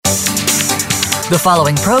The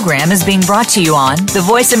following program is being brought to you on the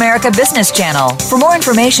Voice America Business Channel. For more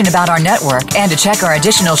information about our network and to check our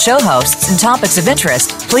additional show hosts and topics of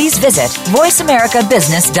interest, please visit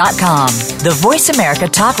voiceamericabusiness.com. The Voice America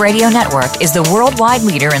Talk Radio Network is the worldwide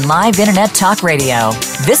leader in live Internet talk radio.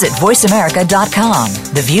 Visit voiceamerica.com.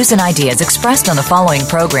 The views and ideas expressed on the following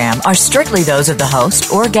program are strictly those of the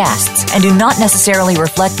host or guests and do not necessarily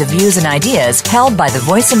reflect the views and ideas held by the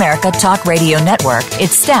Voice America Talk Radio Network,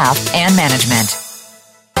 its staff, and management.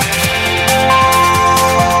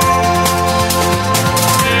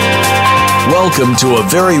 Welcome to a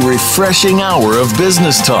very refreshing hour of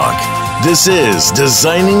business talk. This is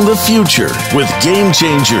Designing the Future with Game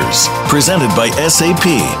Changers, presented by SAP.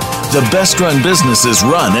 The best-run businesses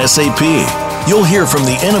run SAP. You'll hear from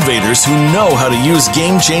the innovators who know how to use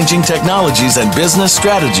game-changing technologies and business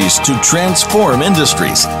strategies to transform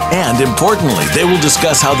industries. And importantly, they will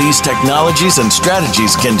discuss how these technologies and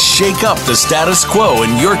strategies can shake up the status quo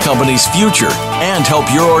in your company's future and help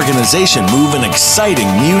your organization move in exciting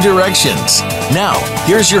new directions. Now,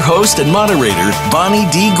 here's your host and moderator, Bonnie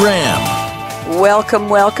D. Graham. Welcome,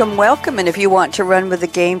 welcome, welcome. And if you want to run with the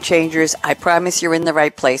Game Changers, I promise you're in the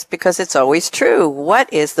right place because it's always true.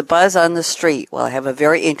 What is the buzz on the street? Well, I have a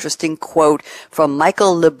very interesting quote from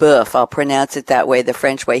Michael Leboeuf. I'll pronounce it that way, the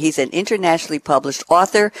French way. He's an internationally published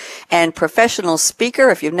author and professional speaker.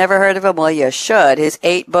 If you've never heard of him, well, you should. His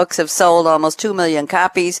 8 books have sold almost 2 million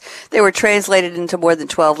copies. They were translated into more than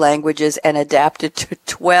 12 languages and adapted to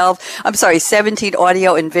 17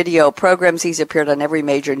 audio and video programs. He's appeared on every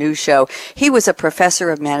major news show. He was a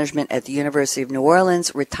professor of management at the University of New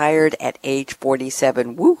Orleans, retired at age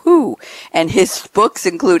 47. Woohoo! And his books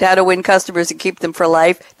include How to Win Customers and Keep Them for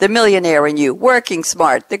Life, The Millionaire in You, Working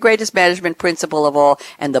Smart, The Greatest Management Principle of All,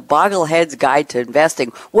 and The Bogglehead's Guide to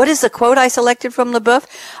Investing. What is the quote I selected from Leboeuf?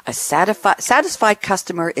 A satisfied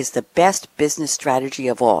customer is the best business strategy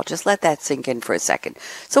of all. Just let that sink in for a second.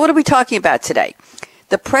 So what are we talking about today?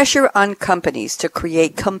 The pressure on companies to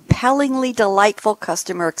create compellingly delightful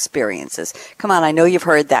customer experiences. Come on, I know you've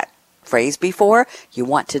heard that phrase before. You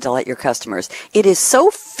want to delight your customers. It is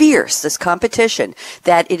so fierce, this competition,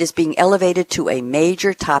 that it is being elevated to a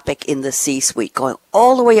major topic in the C-suite, going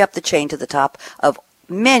all the way up the chain to the top of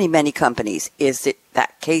many, many companies. Is it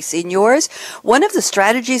that case in yours? One of the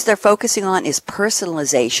strategies they're focusing on is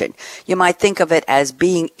personalization. You might think of it as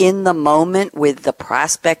being in the moment with the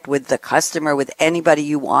prospect, with the customer, with anybody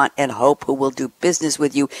you want and hope who will do business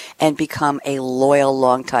with you and become a loyal,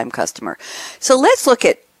 long-time customer. So let's look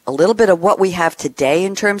at a little bit of what we have today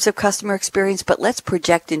in terms of customer experience, but let's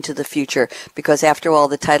project into the future because after all,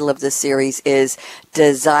 the title of this series is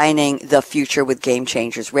Designing the Future with Game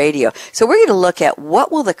Changers Radio. So we're going to look at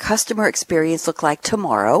what will the customer experience look like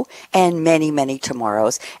tomorrow and many, many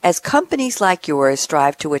tomorrows as companies like yours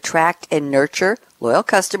strive to attract and nurture loyal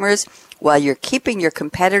customers while you're keeping your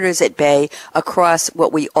competitors at bay across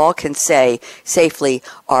what we all can say safely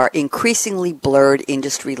are increasingly blurred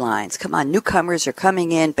industry lines. Come on, newcomers are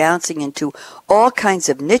coming in, bouncing into all kinds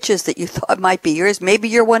of niches that you thought might be yours. Maybe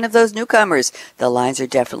you're one of those newcomers. The lines are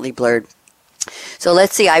definitely blurred. So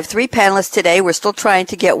let's see. I have 3 panelists today. We're still trying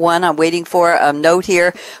to get one. I'm waiting for a note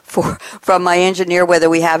here from my engineer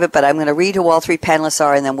whether we have it, but I'm going to read who all 3 panelists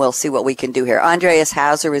are, and then we'll see what we can do here. Andreas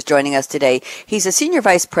Hauser is joining us today. He's a Senior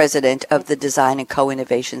Vice President of the Design and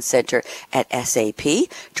Co-Innovation Center at SAP.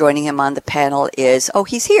 Joining him on the panel is,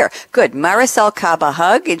 he's here. Good. Maricel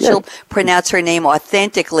Cabahug, and she'll pronounce her name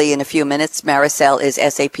authentically in a few minutes. Maricel is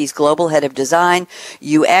SAP's Global Head of Design,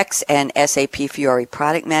 UX, and SAP Fiori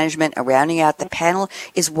Product Management. Rounding out the panel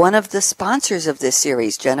is one of the sponsors of this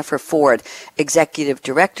series, Jennifer Ford, Executive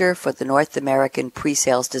Director for the North American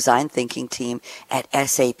Pre-Sales Design Thinking Team at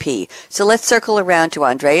SAP. So let's circle around to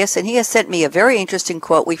Andreas, and he has sent me a very interesting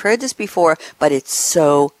quote. We've heard this before, but it's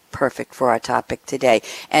so perfect for our topic today.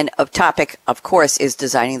 And a topic, of course, is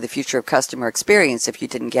designing the future of customer experience, if you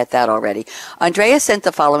didn't get that already. Andreas sent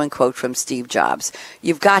the following quote from Steve Jobs.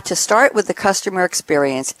 You've got to start with the customer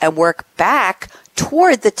experience and work back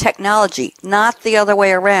toward the technology, not the other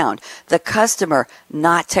way around. The customer,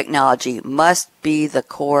 not technology, must be the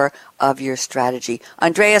core of your strategy.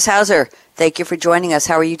 Andreas Hauser, thank you for joining us.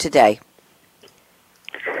 How are you today?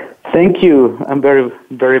 Thank you. I'm very,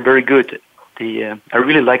 very, very good. I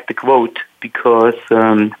really like the quote because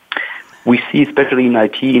we see, especially in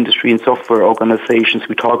IT industry and software organizations,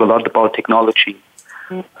 we talk a lot about technology.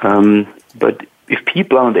 But if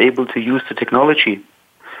people aren't able to use the technology,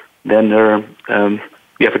 then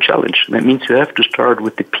we have a challenge. That means you have to start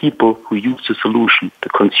with the people who use the solution, the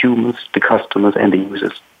consumers, the customers, and the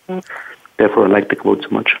users. Therefore, I like the quote so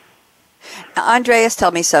much. Now, Andreas,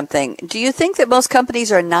 tell me something. Do you think that most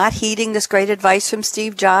companies are not heeding this great advice from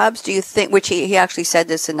Steve Jobs? Do you think, which he actually said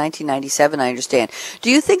this in 1997, I understand. Do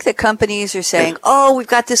you think that companies are saying, oh, we've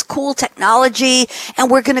got this cool technology and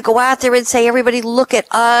we're going to go out there and say, everybody look at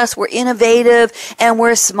us, we're innovative and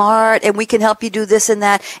we're smart and we can help you do this and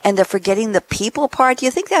that, and they're forgetting the people part? Do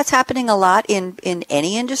you think that's happening a lot in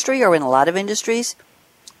any industry or in a lot of industries?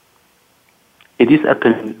 It is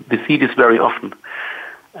happening. We see this very often.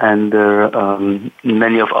 And in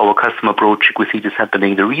many of our customer projects, we see this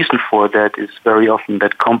happening. The reason for that is very often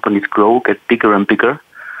that companies grow, get bigger and bigger,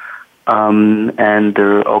 and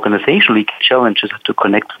their organizational challenges have to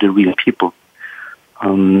connect to the real people.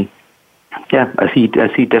 I see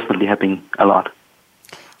definitely happening a lot.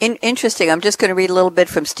 Interesting. I'm just going to read a little bit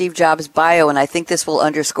from Steve Jobs' bio, and I think this will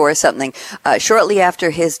underscore something. Shortly after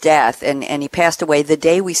his death, and he passed away the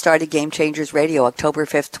day we started Game Changers Radio, October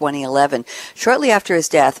 5th, 2011. Shortly after his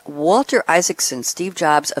death, Walter Isaacson, Steve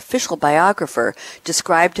Jobs' official biographer,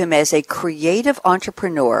 described him as a creative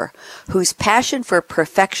entrepreneur whose passion for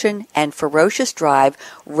perfection and ferocious drive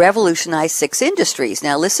revolutionized 6 industries.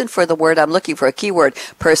 Now listen for the word I'm looking for, a keyword: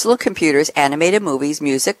 personal computers, animated movies,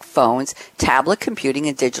 music, phones, tablet computing,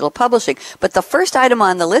 and digital publishing. But the first item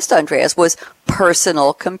on the list, Andreas, was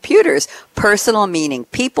personal computers. Personal meaning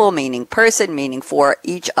people, meaning person, meaning for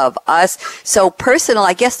each of us. So personal,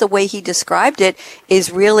 I guess the way he described it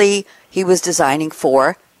is really he was designing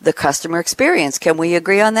for the customer experience. Can we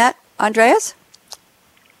agree on that, Andreas?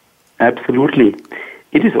 Absolutely.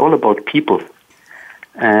 It is all about people.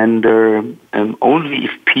 And only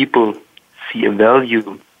if people see a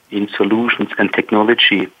value in solutions and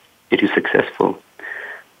technology, it is successful.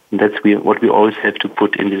 And that's what we always have to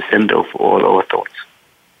put in the center of all our thoughts.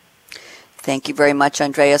 Thank you very much,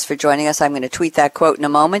 Andreas, for joining us. I'm going to tweet that quote in a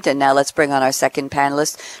moment. And now let's bring on our second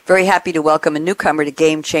panelist. Very happy to welcome a newcomer to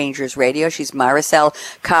Game Changers Radio. She's Maricel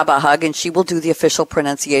Cabahug, and she will do the official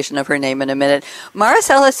pronunciation of her name in a minute.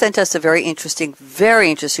 Maricel has sent us a very interesting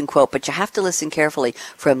quote, but you have to listen carefully,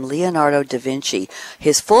 from Leonardo da Vinci.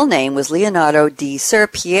 His full name was Leonardo di Ser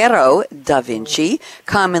Piero da Vinci,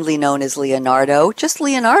 commonly known as Leonardo, just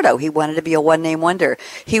Leonardo. He wanted to be a one-name wonder.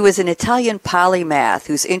 He was an Italian polymath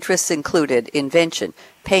whose interests included invention,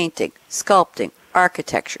 painting, sculpting,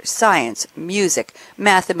 architecture, science, music,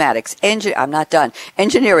 mathematics,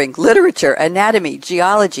 engineering, literature, anatomy,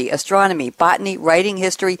 geology, astronomy, botany, writing,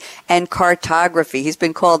 history, and cartography. He's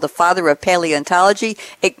been called the father of paleontology,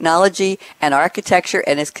 ichnology, and architecture,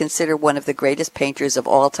 and is considered one of the greatest painters of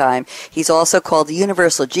all time. He's also called the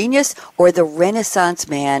universal genius or the Renaissance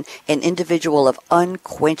man, an individual of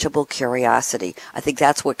unquenchable curiosity. I think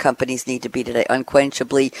that's what companies need to be today,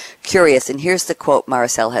 unquenchably curious. And here's the quote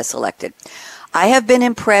Maricel has selected. I have been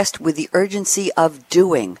impressed with the urgency of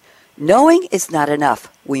doing. Knowing is not enough.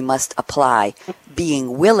 We must apply.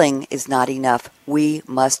 Being willing is not enough. We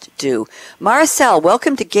must do. Maricel,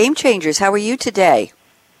 welcome to Game Changers. How are you today?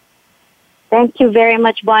 Thank you very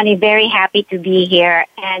much, Bonnie. Very happy to be here.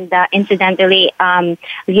 And incidentally,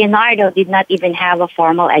 Leonardo did not even have a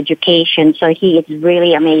formal education, so he is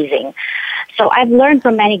really amazing. So I've learned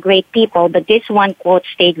from many great people, but this one quote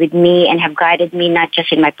stayed with me and have guided me not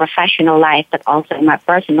just in my professional life, but also in my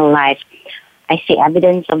personal life. I see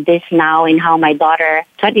evidence of this now in how my daughter,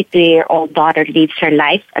 22-year-old daughter, lives her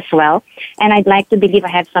life as well. And I'd like to believe I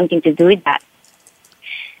have something to do with that.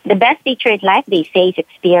 The best teacher in life, they say, is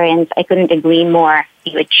experience. I couldn't agree more.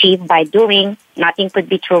 You achieve by doing. Nothing could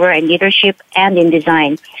be truer in leadership and in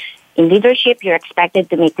design. In leadership, you're expected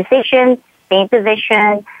to make decisions, paint the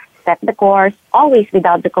vision, set the course, always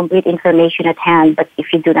without the complete information at hand. But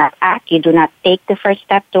if you do not act, you do not take the first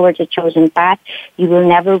step towards a chosen path, you will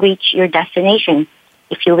never reach your destination.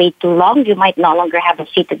 If you wait too long, you might no longer have a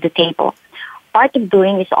seat at the table. Part of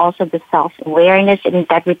doing is also the self-awareness and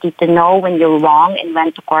integrity to know when you're wrong and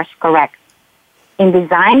when to course correct. In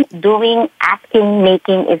design, doing, asking,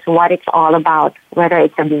 making is what it's all about. Whether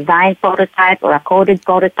it's a design prototype or a coded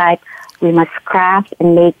prototype, we must craft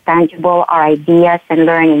and make tangible our ideas and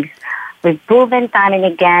learnings. We've proven time and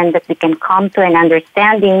again that we can come to an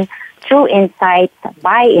understanding through insights,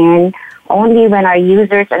 buy-in, only when our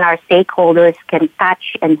users and our stakeholders can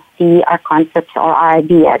touch and see our concepts or our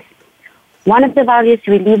ideas. One of the values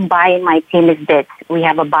we live by in my team is this. We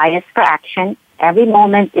have a bias for action. Every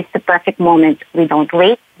moment is the perfect moment. We don't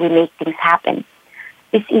wait. We make things happen.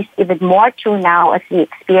 This is even more true now as we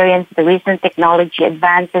experience the recent technology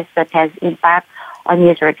advances that has impact on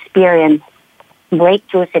user experience.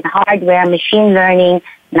 Breakthroughs in hardware, machine learning,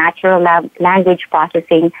 natural language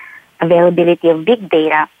processing, availability of big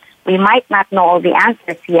data. We might not know all the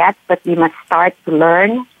answers yet, but we must start to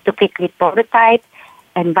learn, to quickly prototype,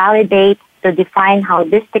 and validate to define how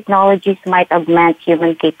these technologies might augment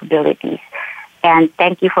human capabilities. And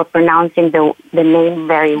thank you for pronouncing the name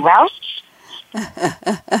very well.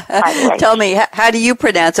 Tell me, how do you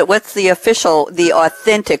pronounce it? What's the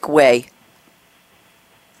authentic way?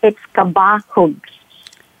 It's Kabahug.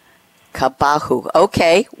 Kabahu.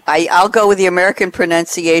 Okay. I'll go with the American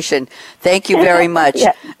pronunciation. Thank you very much.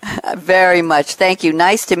 Yeah. Very much. Thank you.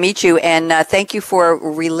 Nice to meet you. And thank you for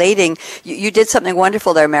relating. You did something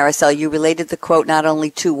wonderful there, Maricel. You related the quote not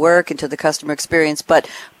only to work and to the customer experience, but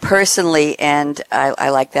personally. And I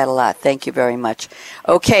like that a lot. Thank you very much.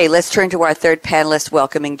 Okay. Let's turn to our third panelist,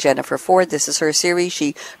 welcoming Jennifer Ford. This is her series.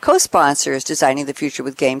 She co-sponsors Designing the Future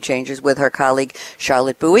with Game Changers with her colleague,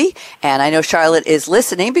 Charlotte Bowie. And I know Charlotte is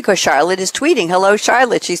listening because Charlotte is tweeting. Hello,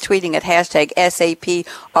 Charlotte. She's tweeting at hashtag SAPRADIO,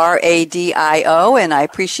 and I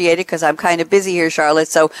appreciate it because I'm kind of busy here, Charlotte,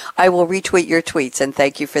 so I will retweet your tweets, and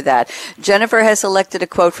thank you for that. Jennifer has selected a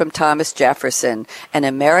quote from Thomas Jefferson, an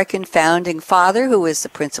American founding father who is the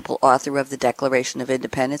principal author of the Declaration of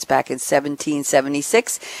Independence back in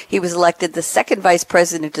 1776. He was elected the second vice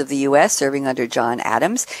president of the U.S., serving under John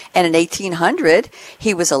Adams, and in 1800,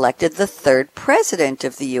 he was elected the third president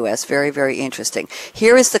of the U.S. Very, very interesting.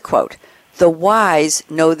 Here is the quote. The wise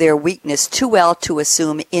know their weakness too well to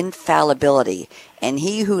assume infallibility, and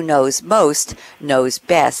he who knows most knows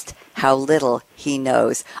best how little he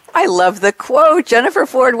knows. I love the quote. Jennifer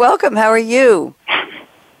Ford, welcome. How are you?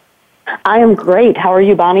 I am great. How are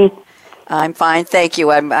you, Bonnie? I'm fine, thank you.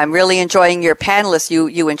 I'm really enjoying your panelists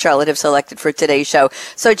you and Charlotte have selected for today's show.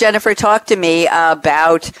 So, Jennifer, talk to me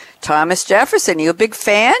about Thomas Jefferson. Are you a big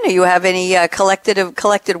fan? Do you have any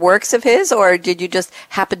collected works of his, or did you just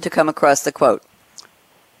happen to come across the quote?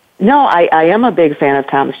 No, I am a big fan of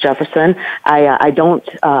Thomas Jefferson. I don't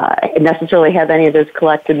necessarily have any of his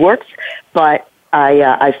collected works, but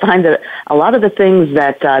I find that a lot of the things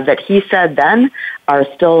that he said then are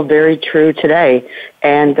still very true today,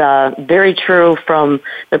 and very true from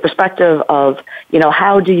the perspective of,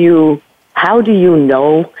 how do you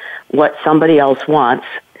know what somebody else wants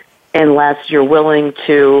unless you're willing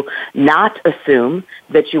to not assume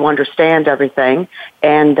that you understand everything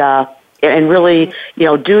and really,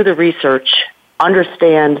 do the research.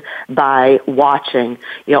 Understand by watching,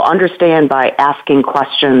 understand by asking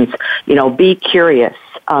questions, be curious,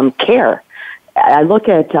 care. I look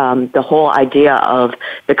at the whole idea of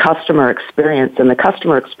the customer experience, and the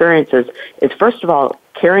customer experience is first of all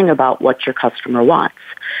caring about what your customer wants.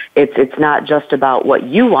 It's not just about what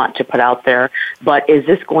you want to put out there, but is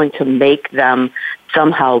this going to make them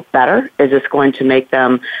somehow better? Is this going to make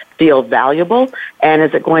them feel valuable? And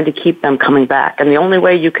is it going to keep them coming back? And the only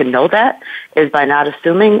way you can know that is by not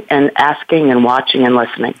assuming and asking and watching and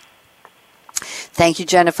listening. Thank you,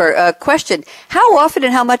 Jennifer. Question: how often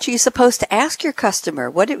and how much are you supposed to ask your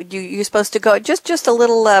customer? What you're supposed to go? Just a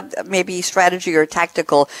little maybe strategy or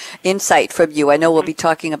tactical insight from you. I know we'll be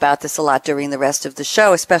talking about this a lot during the rest of the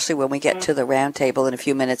show, especially when we get to the roundtable in a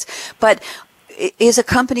few minutes. But is a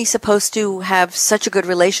company supposed to have such a good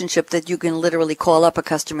relationship that you can literally call up a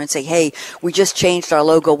customer and say, hey, we just changed our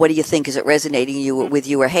logo. What do you think? Is it resonating with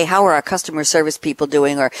you? Or, hey, how are our customer service people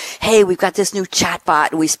doing? Or, hey, we've got this new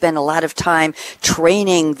chatbot, and we spend a lot of time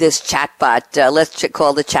training this chatbot. Let's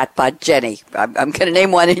call the chatbot Jenny. I'm going to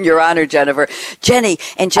name one in your honor, Jennifer. Jenny.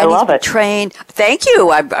 And Jenny's been trained. Thank you.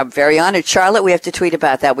 I'm very honored. Charlotte, we have to tweet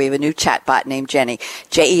about that. We have a new chatbot named Jenny.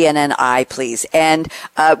 Jenni, please. And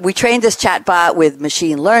we trained this chatbot with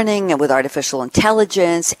machine learning and with artificial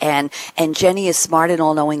intelligence, and Jenny is smart and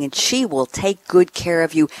all-knowing, and she will take good care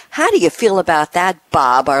of you. How do you feel about that,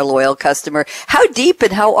 Bob, our loyal customer? How deep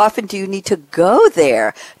and how often do you need to go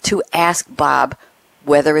there to ask Bob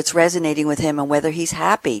whether it's resonating with him and whether he's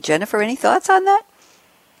happy? Jennifer, any thoughts on that?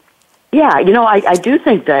 Yeah, I do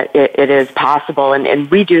think that it is possible, and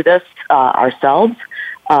we do this ourselves.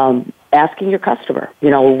 Asking your customer,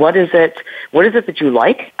 what is it that you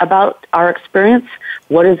like about our experience?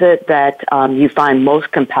 What is it that you find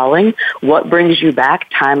most compelling? What brings you back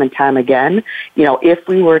time and time again? If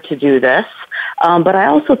we were to do this. But I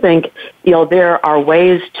also think, there are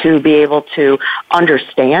ways to be able to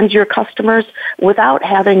understand your customers without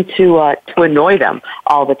having to annoy them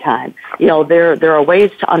all the time. There are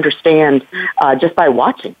ways to understand just by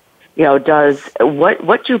watching.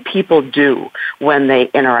 What do people do when they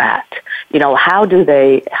interact? How do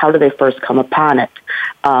they first come upon it?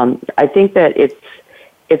 I think that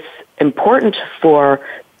it's important for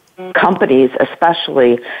companies,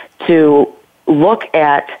 especially, to look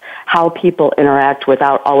at how people interact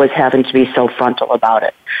without always having to be so frontal about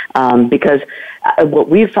it. Because what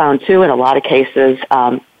we've found too, in a lot of cases,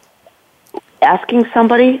 asking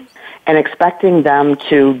somebody and expecting them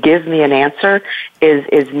to give me an answer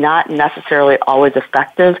is not necessarily always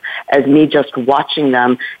effective as me just watching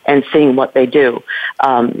them and seeing what they do.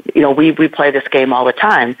 We play this game all the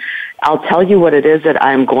time. I'll tell you what it is that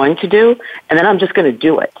I'm going to do, and then I'm just going to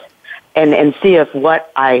do it and see if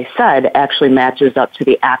what I said actually matches up to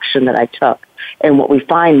the action that I took. And what we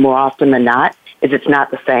find more often than not is it's not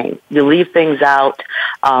the same. You leave things out,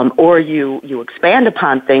 or you expand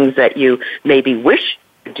upon things that you maybe wish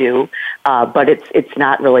to do, but it's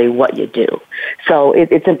not really what you do. So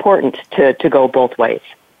it's important to go both ways.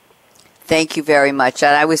 Thank you very much.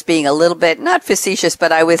 And I was being a little bit, not facetious,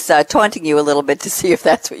 but I was taunting you a little bit to see if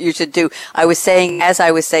that's what you should do. As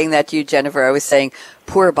I was saying that to you, Jennifer, I was saying,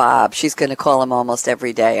 poor Bob, she's going to call him almost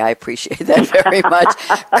every day. I appreciate that very much.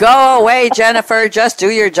 Go away, Jennifer. Just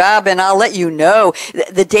do your job, and I'll let you know.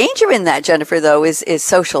 The danger in that, Jennifer, though, is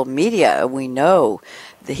social media. We know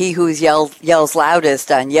he who yells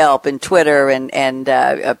loudest on Yelp and Twitter and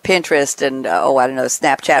Pinterest and,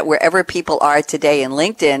 Snapchat, wherever people are today, and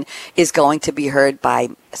LinkedIn is going to be heard by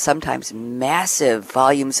sometimes massive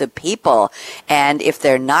volumes of people. And if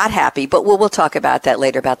they're not happy, but we'll talk about that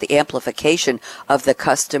later, about the amplification of the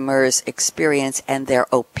customer's experience and their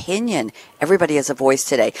opinion. Everybody has a voice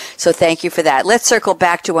today. So thank you for that. Let's circle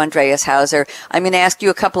back to Andreas Hauser. I'm going to ask you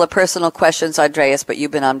a couple of personal questions, Andreas, but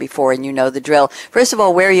you've been on before and you know the drill. First of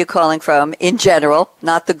all, where are you calling from in general,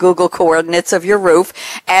 not the Google coordinates of your roof?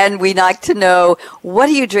 And we'd like to know, what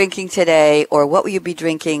are you drinking today, or what will you be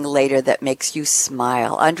drinking later that makes you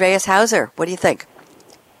smile? Andreas Hauser, what do you think?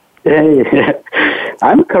 Hey,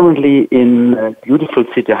 I'm currently in beautiful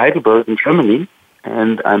city Heidelberg in Germany,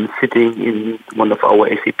 and I'm sitting in one of our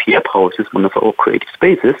SAP app houses, one of our creative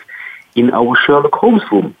spaces, in our Sherlock Holmes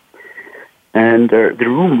room. And the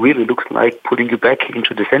room really looks like putting you back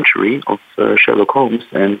into the century of Sherlock Holmes.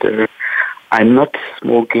 And I'm not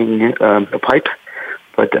smoking a pipe,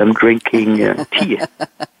 but I'm drinking tea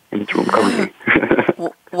in this room currently.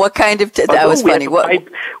 What kind of tea? That was funny. We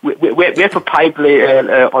have a pipe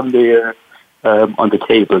on the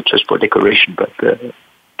table just for decoration, but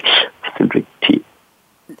still drink tea.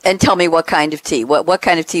 And tell me, what kind of tea? What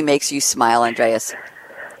kind of tea makes you smile, Andreas?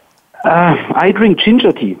 I drink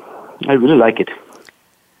ginger tea. I really like it.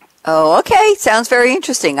 Oh, okay. Sounds very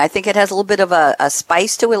interesting. I think it has a little bit of a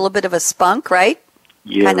spice to it, a little bit of a spunk, right?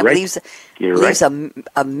 Yeah, kind of right. leaves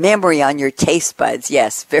a memory on your taste buds.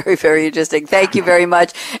 Yes, very, very interesting. Thank you very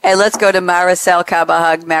much. And let's go to Maricel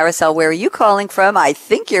Cabahug. Maricel, where are you calling from? I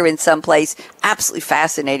think you're in some place absolutely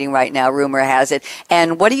fascinating right now, rumor has it.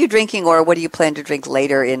 And what are you drinking, or what do you plan to drink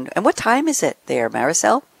later and what time is it there,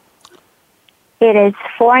 Maricel? It is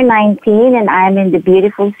 4:19, and I'm in the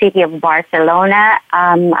beautiful city of Barcelona.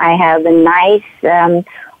 I have a nice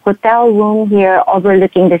hotel room here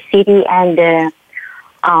overlooking the city and the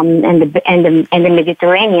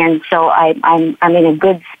Mediterranean. So I'm in a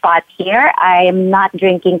good spot here. I am not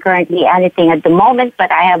drinking currently anything at the moment,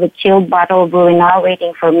 but I have a chilled bottle of Ruinal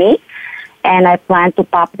waiting for me, and I plan to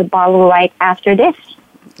pop the bottle right after this.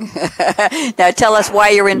 Now tell us why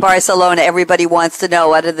you're in Barcelona. Everybody wants to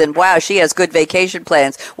know, other than, wow, she has good vacation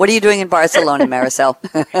plans. What are you doing in Barcelona, Maricel?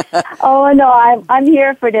 Oh, no, I'm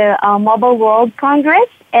here for the Mobile World Congress.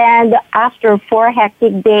 And after 4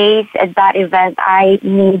 hectic days at that event, I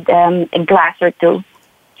need a glass or two.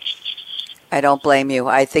 I don't blame you.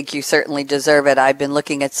 I think you certainly deserve it. I've been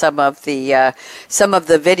looking at some of the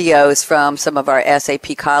videos from some of our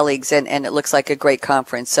SAP colleagues, and it looks like a great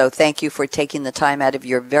conference. So thank you for taking the time out of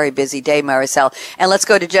your very busy day, Maricel. And let's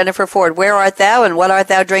go to Jennifer Ford. Where art thou, and what art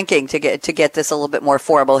thou drinking to get this a little bit more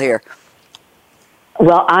formal here?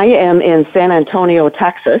 Well, I am in San Antonio,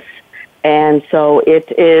 Texas. And so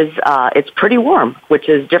it's pretty warm, which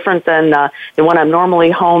is different than when I'm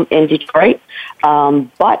normally home in Detroit.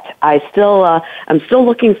 But I'm still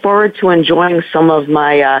looking forward to enjoying some of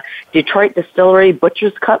my Detroit Distillery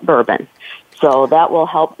Butcher's Cut bourbon. So that will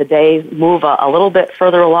help the day move a little bit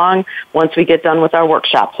further along once we get done with our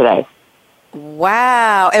workshop today.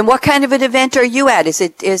 Wow. And what kind of an event are you at? Is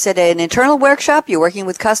it an internal workshop? You're working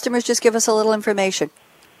with customers? Just give us a little information.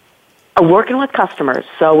 Working with customers.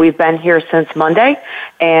 So we've been here since Monday,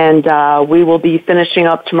 and we will be finishing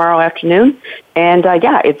up tomorrow afternoon. And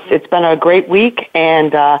it's been a great week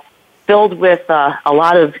and filled with a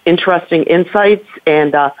lot of interesting insights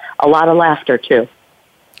and a lot of laughter too.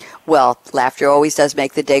 Well, laughter always does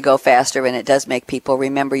make the day go faster, and it does make people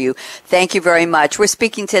remember you. Thank you very much. We're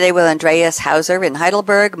speaking today with Andreas Hauser in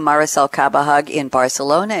Heidelberg, Maricel Cabahug in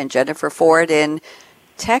Barcelona, and Jennifer Ford in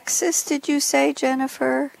Texas, did you say,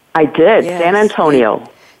 Jennifer? I did. Yes. San Antonio.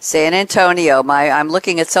 San Antonio. I'm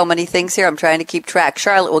looking at so many things here. I'm trying to keep track.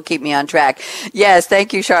 Charlotte will keep me on track. Yes,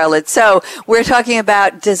 thank you, Charlotte. So we're talking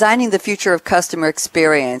about designing the future of customer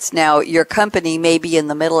experience. Now, your company may be in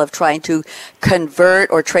the middle of trying to convert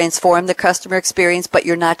or transform the customer experience, but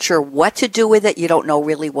you're not sure what to do with it. You don't know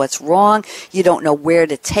really what's wrong. You don't know where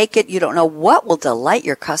to take it. You don't know what will delight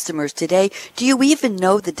your customers today. Do you even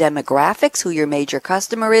know the demographics, who your major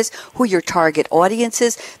customer is, who your target audience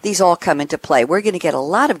is? These all come into play. We're going to get a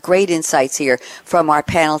lot of great insights here from our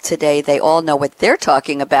panel today. They all know what they're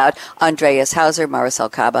talking about. Andreas Hauser, Maricel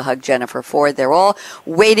Cabahug, Jennifer Ford, they're all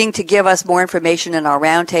waiting to give us more information in our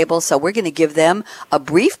roundtable. So we're going to give them a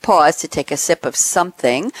brief pause to take a sip of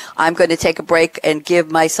something. I'm going to take a break and give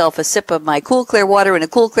myself a sip of my cool, clear water in a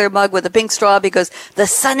cool, clear mug with a pink straw because the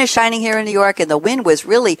sun is shining here in New York and the wind was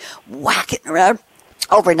really whacking around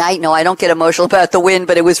overnight. No, I don't get emotional about the wind,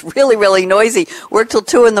 but it was really, really noisy. Worked till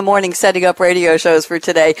 2 a.m. setting up radio shows for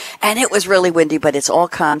today, and it was really windy, but it's all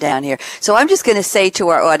calmed down here. So I'm just going to say to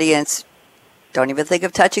our audience, don't even think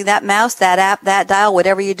of touching that mouse, that app, that dial,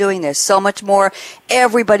 whatever you're doing. There's so much more.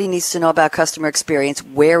 Everybody needs to know about customer experience.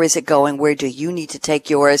 Where is it going? Where do you need to take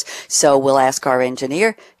yours? So we'll ask our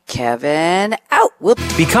engineer, Kevin, out.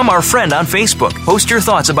 Become our friend on Facebook. Post your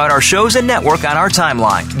thoughts about our shows and network on our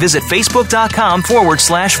timeline. Visit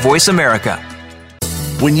facebook.com/Voice America.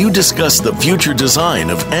 When you discuss the future design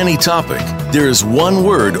of any topic, there is one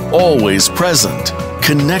word always present: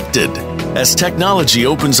 connected. As technology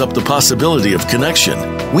opens up the possibility of connection,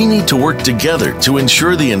 we need to work together to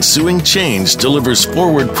ensure the ensuing change delivers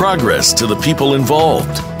forward progress to the people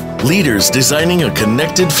involved. Leaders designing a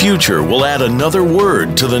connected future will add another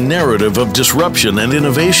word to the narrative of disruption and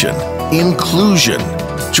innovation: inclusion.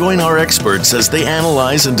 Join our experts as they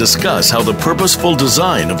analyze and discuss how the purposeful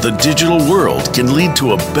design of the digital world can lead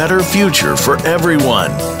to a better future for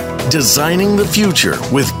everyone. Designing the Future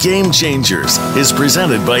with Game Changers is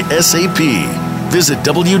presented by SAP. Visit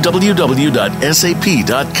www.sap.com.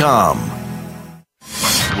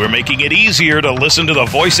 We're making it easier to listen to the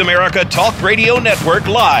Voice America Talk Radio Network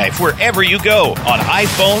live wherever you go on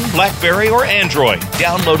iPhone, BlackBerry, or Android.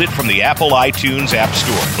 Download it from the Apple iTunes App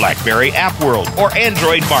Store, BlackBerry App World, or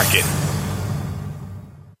Android Market.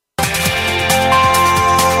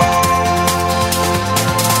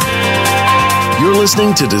 You're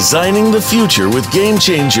listening to Designing the Future with Game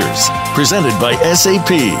Changers, presented by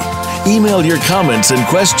SAP. Email your comments and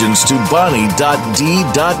questions to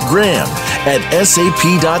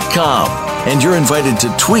bonnie.d.graham@sap.com. And you're invited to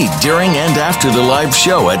tweet during and after the live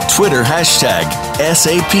show at Twitter #SAPRADIO.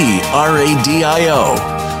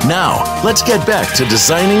 Now, let's get back to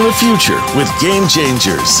Designing the Future with Game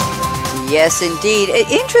Changers. Yes, indeed.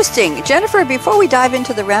 Interesting. Jennifer, before we dive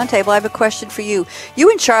into the roundtable, I have a question for you. You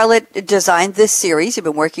and Charlotte designed this series. You've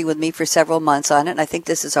been working with me for several months on it, and I think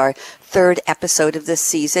this is our 3rd episode of this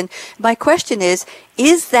season. My question is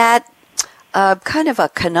that kind of a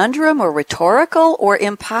conundrum or rhetorical or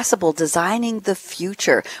impossible, designing the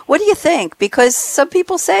future? What do you think? Because some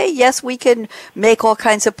people say, yes, we can make all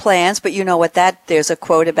kinds of plans, but you know what there's a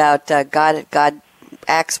quote about God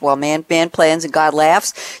acts while man plans and God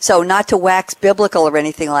laughs. So not to wax biblical or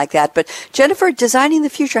anything like that. But Jennifer, designing the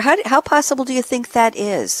future, how possible do you think that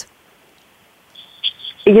is?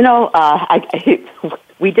 You know,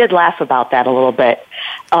 we did laugh about that a little bit.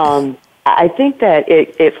 I think that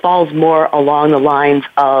it falls more along the lines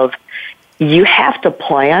of you have to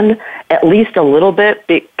plan at least a little bit,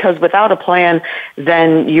 because without a plan,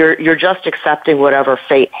 then you're just accepting whatever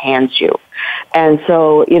fate hands you. And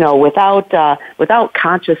so, you know, without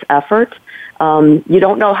conscious effort, you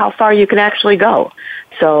don't know how far you can actually go.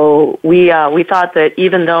 So we thought that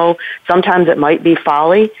even though sometimes it might be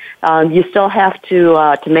folly, you still have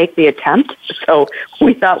to make the attempt. So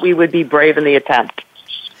we thought we would be brave in the attempt.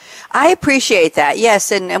 I appreciate that.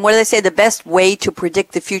 Yes, and what do they say? The best way to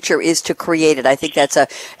predict the future is to create it. I think that's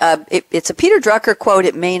it's a Peter Drucker quote.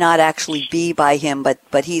 It may not actually be by him, but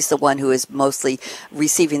he's the one who is mostly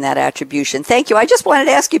receiving that attribution. Thank you. I just wanted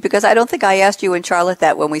to ask you because I don't think I asked you and Charlotte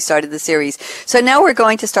that when we started the series. So now we're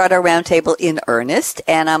going to start our roundtable in earnest,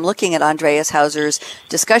 and I'm looking at Andreas Hauser's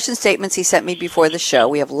discussion statements he sent me before the show.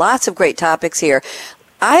 We have lots of great topics here.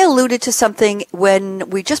 I alluded to something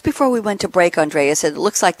just before we went to break, Andreas said, it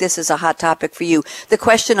looks like this is a hot topic for you. The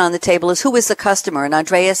question on the table is, who is the customer? And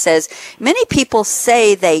Andreas says, many people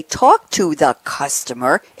say they talk to the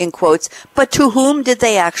customer, in quotes, but to whom did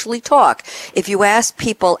they actually talk? If you ask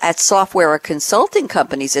people at software or consulting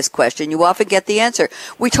companies this question, you often get the answer.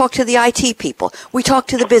 We talk to the IT people. We talk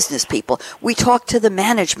to the business people. We talk to the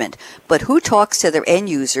management. But who talks to their end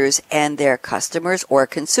users and their customers or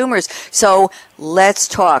consumers? So let's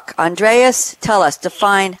talk. Andreas, tell us,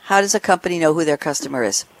 define, how does a company know who their customer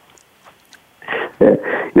is?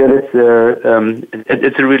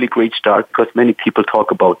 It's a really great start because many people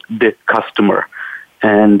talk about the customer.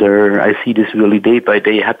 And I see this really day by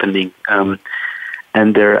day happening.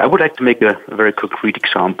 And I would like to make a very concrete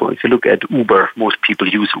example. If you look at Uber, most people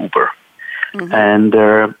use Uber. Mm-hmm. And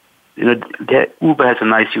Uber has a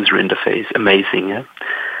nice user interface, amazing. Yeah?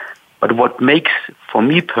 But what makes, for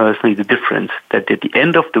me personally, the difference, that at the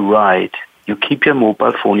end of the ride, you keep your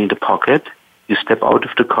mobile phone in the pocket, you step out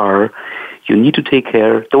of the car, you don't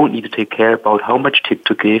need to take care about how much tip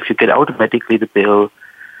to give, you get automatically the bill.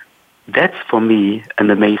 That's, for me, an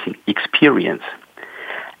amazing experience.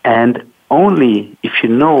 And only if you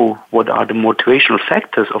know what are the motivational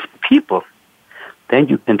factors of the people, then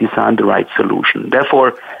you can design the right solution.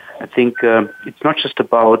 Therefore, I think it's not just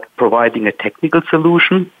about providing a technical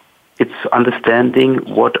solution, it's understanding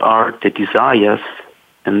what are the desires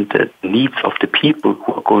and the needs of the people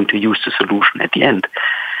who are going to use the solution at the end.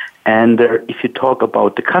 And if you talk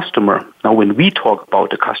about the customer, now when we talk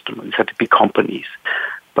about the customer, these are the big companies.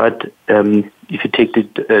 But if you take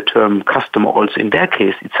the term customer also in their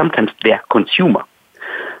case, it's sometimes their consumer.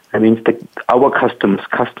 I mean, our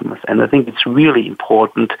customers. And I think it's really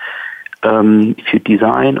important if you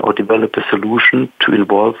design or develop a solution to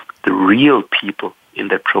involve the real people in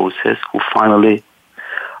that process who finally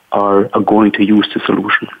are going to use the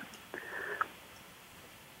solution.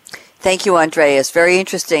 Thank you, Andreas. Very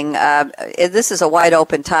interesting. This is a wide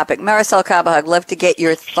open topic. Maricel Caba, I'd love to get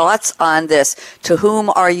your thoughts on this. To whom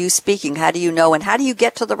are you speaking? How do you know? And how do you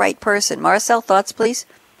get to the right person? Maricel, thoughts, please?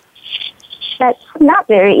 That's not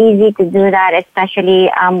very easy to do that, especially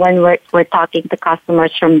when we're talking to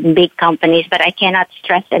customers from big companies. But I cannot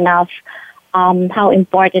stress enough how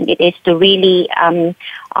important it is to really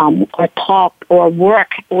or talk or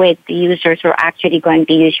work with the users who are actually going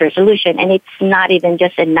to use your solution. And it's not even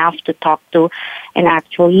just enough to talk to an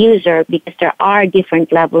actual user, because there are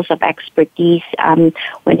different levels of expertise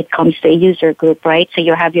when it comes to a user group, right? So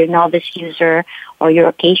you have your novice user or your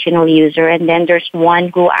occasional user, and then there's one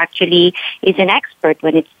who actually is an expert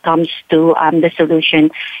when it comes to the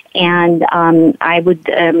solution. And I would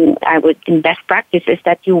in best practices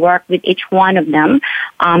that you work with each one of them,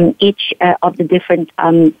 each of the different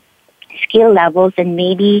skill levels, and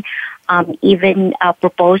maybe even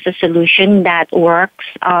propose a solution that works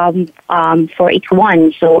for each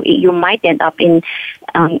one. So you might end up in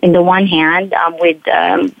the one hand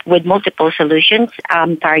with multiple solutions,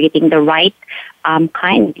 targeting the right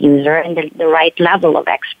kind of user and the right level of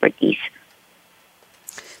expertise.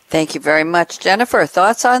 Thank you very much. Jennifer,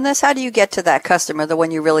 thoughts on this? How do you get to that customer, the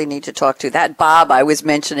one you really need to talk to? That Bob I was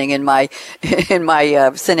mentioning in my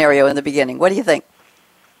scenario in the beginning. What do you think?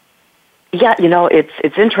 Yeah,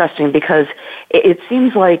 it's interesting because it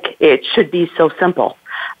seems like it should be so simple.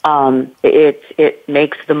 It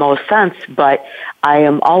makes the most sense, but I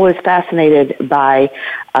am always fascinated by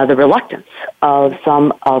the reluctance of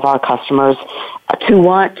some of our customers to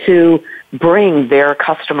want to bring their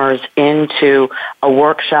customers into a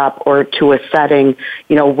workshop or to a setting,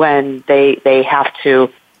 when they have to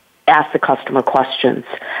ask the customer questions.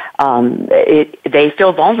 They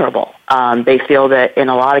feel vulnerable. They feel that in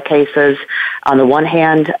a lot of cases, on the one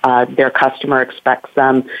hand, their customer expects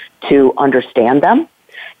them to understand them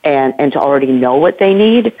and to already know what they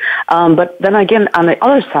need. But then again, on the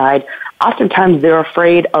other side, oftentimes they're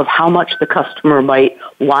afraid of how much the customer might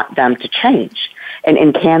want them to change.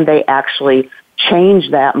 And can they actually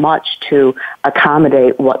change that much to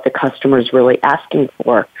accommodate what the customer is really asking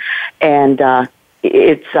for? And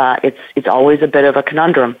it's always a bit of a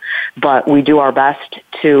conundrum, but we do our best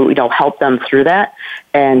to help them through that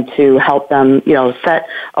and to help them set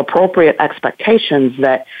appropriate expectations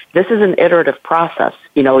that this is an iterative process.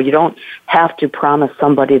 You don't have to promise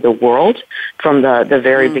somebody the world from the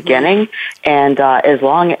very beginning, and as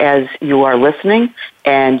long as you are listening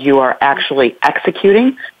and you are actually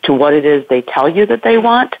executing to what it is they tell you that they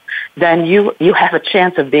want, then you have a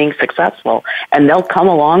chance of being successful, and they'll come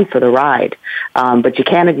along for the ride. But you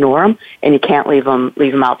can't ignore them, and you can't leave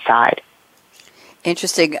them outside.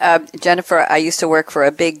 Interesting. Jennifer, I used to work for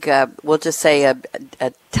a big, we'll just say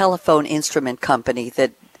a telephone instrument company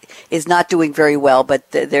that is not doing very well,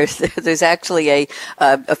 but there's actually a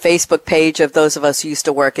Facebook page of those of us who used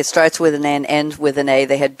to work. It starts with an N, ends with an A.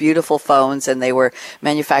 They had beautiful phones, and they were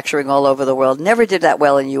manufacturing all over the world. Never did that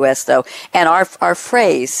well in the U.S., though. And our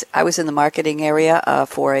phrase, I was in the marketing area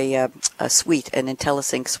for a suite, an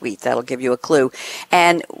IntelliSync suite. That'll give you a clue.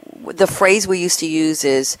 And the phrase we used to use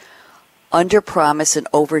is under promise and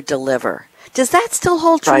over deliver. Does that still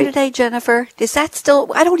hold true today, Jennifer? Is that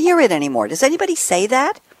still, I don't hear it anymore. Does anybody say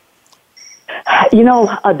that?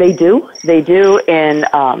 They do. They do in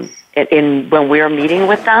when we're meeting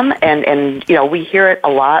with them, and we hear it a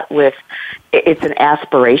lot with, it's an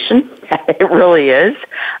aspiration. It really is.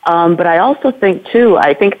 But I also think too,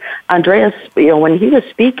 Andreas, when he was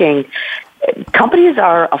speaking, companies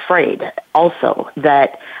are afraid also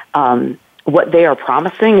that what they are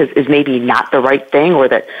promising is maybe not the right thing, or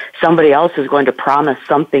that somebody else is going to promise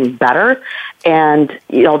something better. And,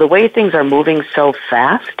 the way things are moving so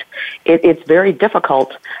fast, it's very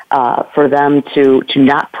difficult for them to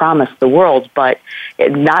not promise the world, but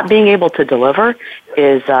not being able to deliver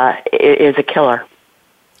is a killer.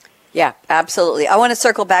 Yeah, absolutely. I want to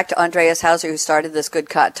circle back to Andreas Hauser, who started this good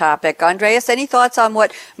topic. Andreas, any thoughts on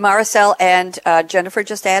what Maricel and Jennifer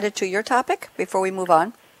just added to your topic before we move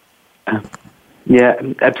on? Yeah,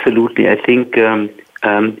 absolutely. I think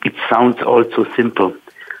it sounds also simple,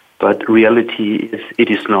 but reality it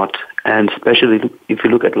is not. And especially if you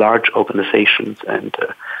look at large organizations, and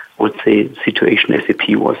I would say the situation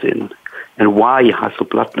SAP was in, and why Hasso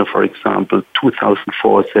Plattner, for example,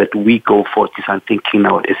 2004 said, we go for design thinking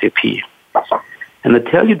now at SAP. And I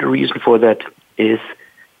tell you the reason for that is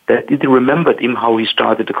that it remembered him how he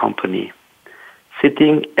started the company,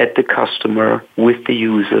 sitting at the customer with the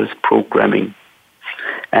users, programming.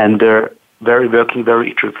 And they're working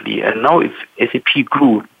very iteratively. And now if SAP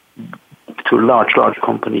grew to a large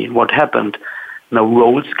company, what happened? Now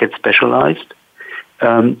roles get specialized.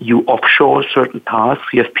 You offshore certain tasks.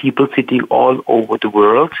 You have people sitting all over the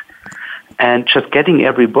world. And just getting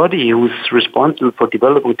everybody who's responsible for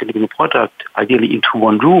developing a product, ideally into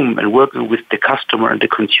one room and working with the customer and the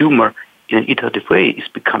consumer in an iterative way is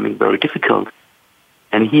becoming very difficult.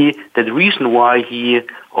 And the reason why he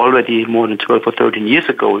already more than 12 or 13 years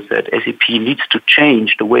ago said SAP needs to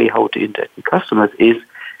change the way how to interact with customers is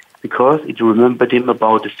because it remembered him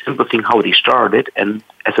about the simple thing how they started, and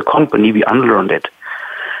as a company we unlearned it.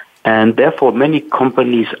 And therefore many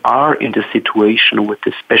companies are in the situation with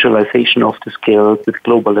the specialization of the skills, with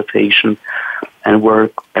globalization and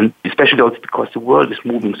work, and especially also because the world is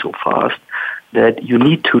moving so fast that you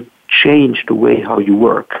need to change the way how you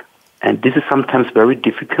work. And this is sometimes very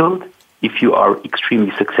difficult if you are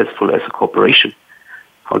extremely successful as a corporation.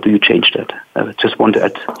 How do you change that? I just want to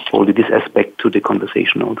add only this aspect to the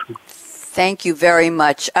conversation also. Thank you very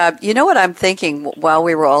much. You know what I'm thinking while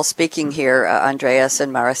we were all speaking here, Andreas and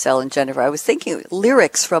Maricel and Jennifer? I was thinking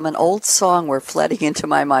lyrics from an old song were flooding into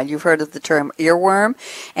my mind. You've heard of the term earworm?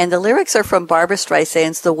 And the lyrics are from Barbra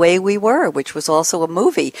Streisand's The Way We Were, which was also a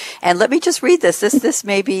movie. And let me just read this. This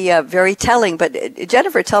may be very telling, but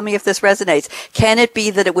Jennifer, tell me if this resonates. Can it be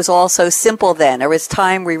that it was all so simple then, or is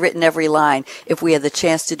time rewritten every line? If we had the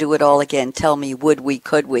chance to do it all again, tell me, would we,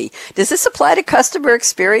 could we? Does this apply to customer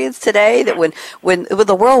experience today? That when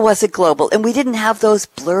the world wasn't global and we didn't have those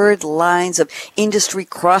blurred lines of industry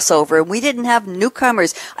crossover and we didn't have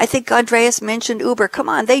newcomers. I think Andreas mentioned Uber. Come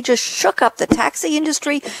on, they just shook up the taxi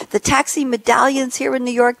industry, the taxi medallions here in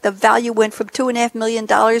New York. The value went from $2.5 million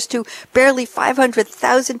to barely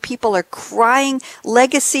 500,000 people are crying.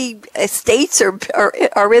 Legacy estates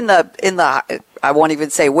are in the I won't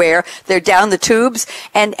even say where, they're down the tubes.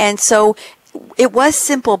 And so it was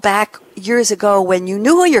simple back years ago when you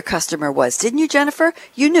knew who your customer was, didn't you, Jennifer?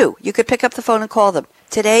 You knew. You could pick up the phone and call them.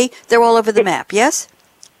 Today, they're all over the map, yes?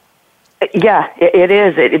 Yeah, it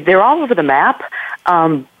is. They're all over the map,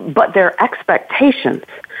 but their expectations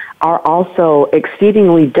are also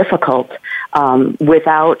exceedingly difficult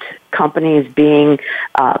without companies being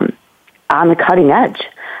on the cutting edge.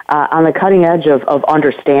 On the cutting edge of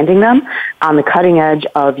understanding them, on the cutting edge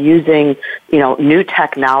of using, new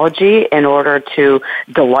technology in order to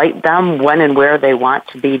delight them when and where they want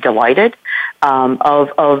to be delighted,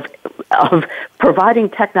 of providing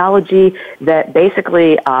technology that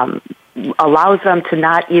basically allows them to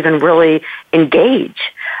not even really engage.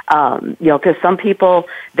 Because some people,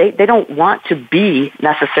 they don't want to be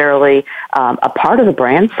necessarily a part of the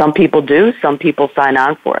brand. Some people do. Some people sign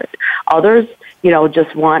on for it. Others,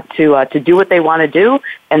 just want to do what they want to do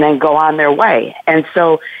and then go on their way. And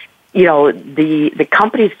so, the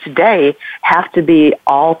companies today have to be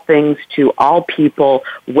all things to all people,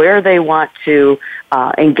 where they want to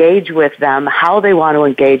engage with them, how they want to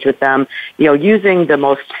engage with them, using the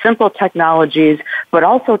most simple technologies, but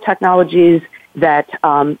also technologies that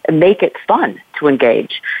make it fun to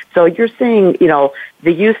engage. So you're seeing,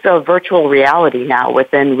 the use of virtual reality now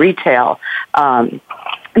within retail,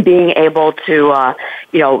 being able to,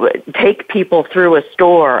 take people through a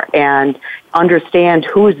store and, understand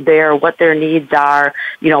who's there, what their needs are,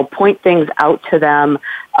 point things out to them.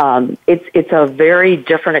 It's a very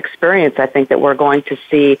different experience, I think, that we're going to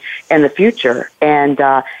see in the future. And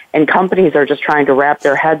companies are just trying to wrap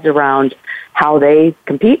their heads around how they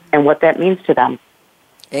compete and what that means to them.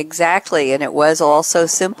 Exactly, and it was all so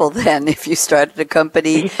simple then. If you started a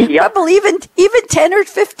company, Yep. probably even 10 or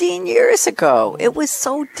 15 years ago, it was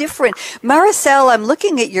so different. Maricel, I'm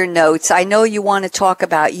looking at your notes. I know you want to talk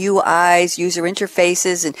about UIs, user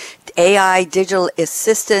interfaces, and AI, digital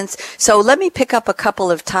assistants. So let me pick up a couple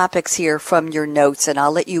of topics here from your notes, and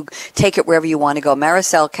I'll let you take it wherever you want to go.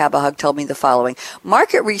 Maricel Cabahug told me the following.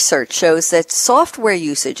 Market research shows that software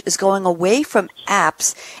usage is going away from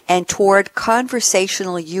apps and toward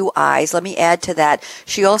conversational UIs. Let me add to that.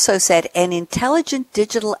 She also said an intelligent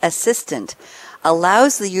digital assistant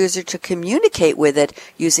allows the user to communicate with it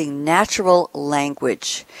using natural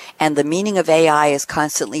language. And the meaning of AI is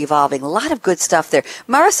constantly evolving. A lot of good stuff there.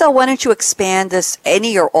 Maricel, why don't you expand this,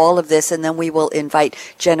 any or all of this, and then we will invite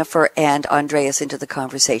Jennifer and Andreas into the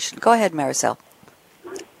conversation. Go ahead, Maricel.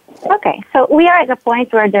 Okay, so we are at a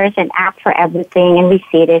point where there's an app for everything, and we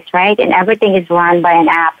see this, right? And everything is run by an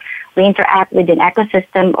app. We interact with an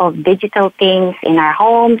ecosystem of digital things in our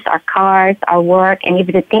homes, our cars, our work, and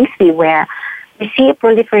even the things we wear. We see a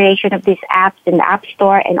proliferation of these apps in the App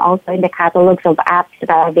Store and also in the catalogs of apps that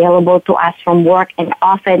are available to us from work, and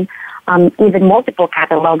often even multiple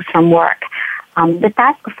catalogs from work. The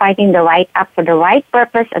task of finding the right app for the right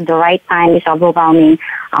purpose at the right time is overwhelming.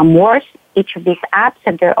 Worse, each of these apps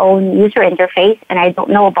have their own user interface, and I don't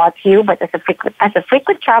know about you, but as a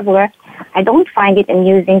frequent traveler, I don't find it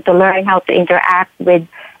amusing to learn how to interact with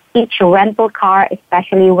each rental car,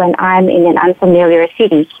 especially when I'm in an unfamiliar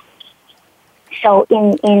city. So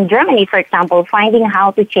in Germany, for example, finding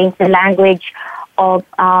how to change the language of,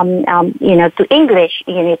 to English,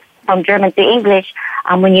 from German to English,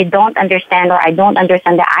 when you don't understand, or I don't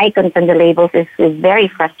understand the icons and the labels, is very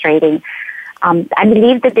frustrating. I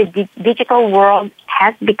believe that the digital world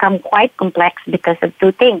has become quite complex because of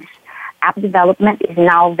two things. App development is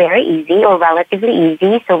now very easy, or relatively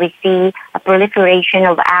easy, so we see a proliferation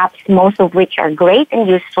of apps, most of which are great and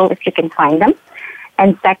useful if you can find them.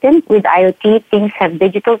 And second, with IoT, things have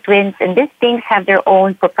digital twins, and these things have their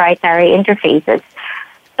own proprietary interfaces.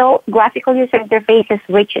 So graphical user interfaces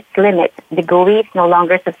reach its limit. The GUI is no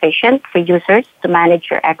longer sufficient for users to manage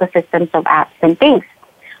your ecosystems of apps and things.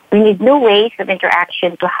 We need new ways of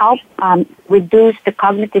interaction to help reduce the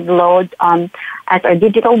cognitive load as our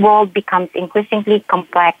digital world becomes increasingly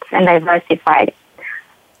complex and diversified.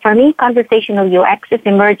 For me, conversational UX is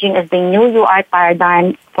emerging as the new UI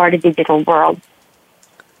paradigm for the digital world.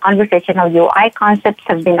 Conversational UI concepts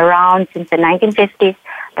have been around since the 1950s,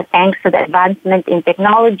 but thanks to the advancement in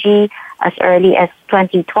technology as early as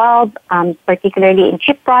 2012, particularly in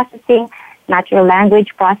chip processing, natural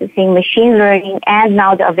language processing, machine learning, and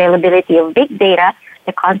now the availability of big data,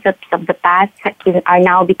 the concepts of the past are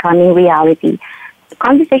now becoming reality. The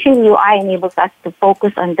conversational UI enables us to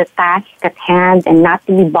focus on the task at hand and not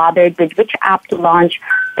to be bothered with which app to launch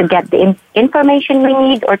to get the information we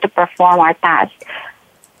need or to perform our task.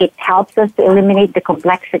 It helps us to eliminate the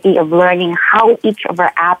complexity of learning how each of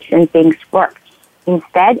our apps and things work.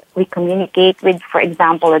 Instead, we communicate with, for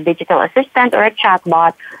example, a digital assistant or a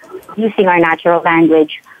chatbot using our natural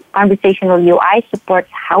language. Conversational UI supports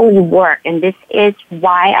how we work, and this is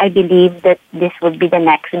why I believe that this would be the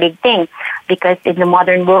next big thing, because in the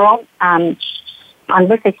modern world,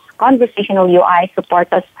 conversational UI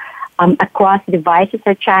supports us across devices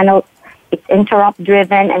or channels. It's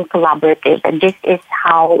interrupt-driven and collaborative, and this is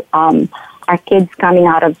how our kids coming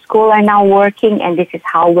out of school are now working, and this is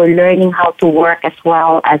how we're learning how to work as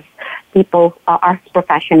well as people, as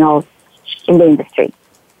professionals in the industry.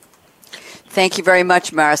 Thank you very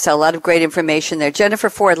much, Maricel. A lot of great information there. Jennifer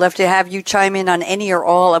Ford, I'd love to have you chime in on any or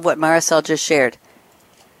all of what Maricel just shared.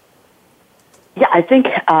 Yeah, I think,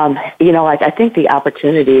 I think the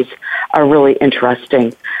opportunities are really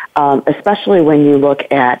interesting, especially when you look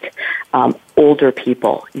at older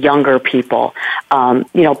people, younger people,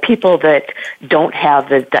 people that don't have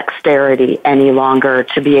the dexterity any longer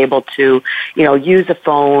to be able to, use a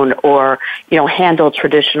phone or, handle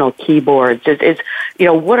traditional keyboards.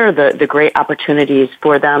 What are the great opportunities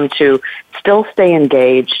for them to still stay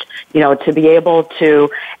engaged, to be able to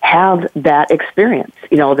have that experience,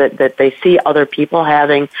 that they see other people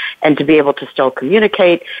having, and to be able to still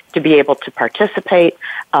communicate, to be able to participate.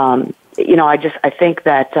 I think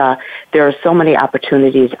that there are so many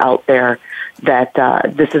opportunities out there that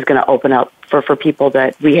this is going to open up for people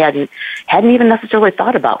that we hadn't even necessarily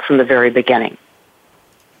thought about from the very beginning.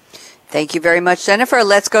 Thank you very much, Jennifer.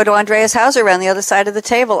 Let's go to Andreas Hauser around the other side of the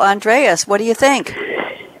table. Andreas, what do you think?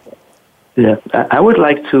 Yeah, I would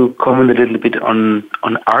like to comment a little bit on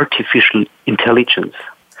artificial intelligence.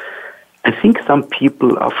 I think some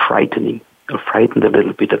people are frightened a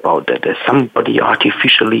little bit about that. There's somebody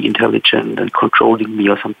artificially intelligent and controlling me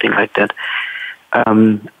or something like that.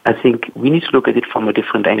 I think we need to look at it from a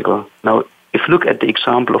different angle. Now, if you look at the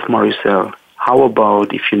example of Maricel, how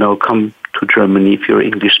about if you come to Germany, if you're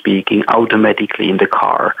English speaking, automatically in the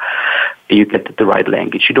car, you get the right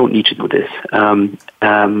language. You don't need to do this.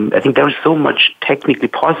 I think there is so much technically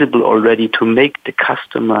possible already to make the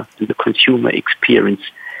customer and the consumer experience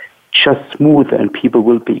just smoother, and people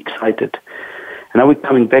will be excited. And now we're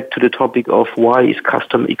coming back to the topic of why is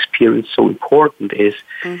customer experience so important is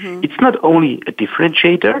it's not only a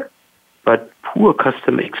differentiator, but poor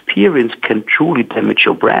customer experience can truly damage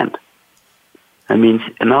your brand. I mean,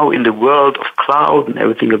 now in the world of cloud and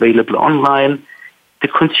everything available online, the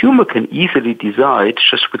consumer can easily decide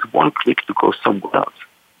just with one click to go somewhere else.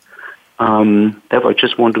 Therefore, I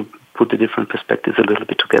just want to put the different perspectives a little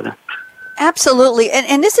bit together. Absolutely.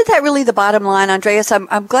 And isn't that really the bottom line, Andreas?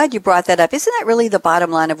 I'm glad you brought that up. Isn't that really the bottom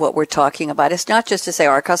line of what we're talking about? It's not just to say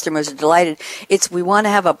our customers are delighted. It's we want to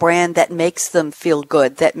have a brand that makes them feel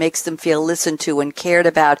good, that makes them feel listened to and cared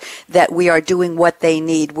about, that we are doing what they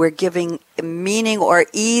need. We're giving meaning or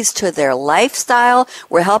ease to their lifestyle.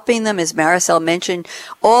 We're helping them, as Maricel mentioned,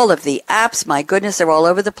 all of the apps. My goodness, they're all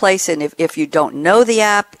over the place. And if you don't know the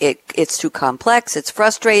app, it's too complex. It's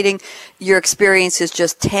frustrating. Your experience is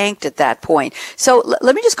just tanked at that point. So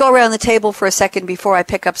let me just go around the table for a second before I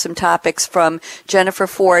pick up some topics from Jennifer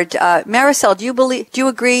Ford. Maricel, do you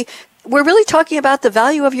agree? We're really talking about the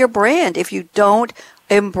value of your brand if you don't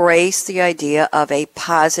embrace the idea of a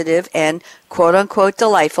positive and quote-unquote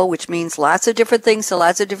delightful, which means lots of different things to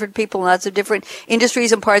lots of different people, lots of different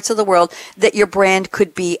industries and parts of the world, that your brand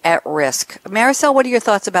could be at risk. Maricel, what are your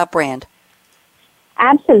thoughts about brand?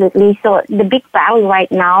 Absolutely. So the big battle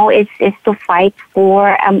right now is to fight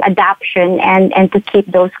for adoption and to keep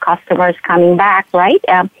those customers coming back, right?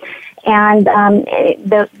 And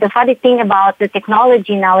the funny thing about the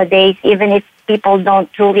technology nowadays, even if people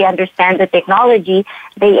don't truly understand the technology,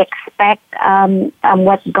 they expect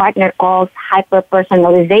what Gartner calls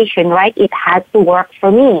hyper-personalization, right? It has to work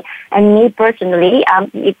for me. And me personally,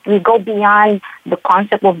 if we go beyond the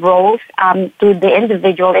concept of roles to the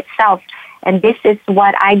individual itself, and this is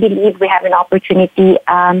what I believe we have an opportunity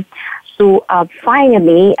to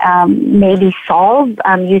finally maybe solve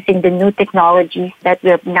using the new technologies that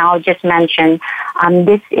we've now just mentioned.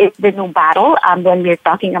 This is the new battle when we're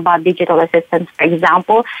talking about digital assistants, for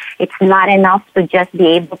example. It's not enough to just be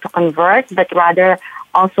able to convert, but rather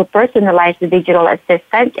also personalize the digital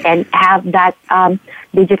assistant and have that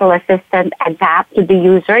digital assistant adapt to the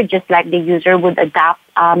user just like the user would adapt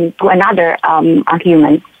to another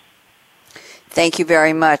human. Thank you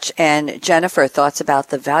very much. And Jennifer, thoughts about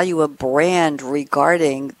the value of brand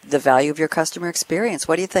regarding the value of your customer experience.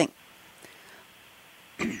 What do you think?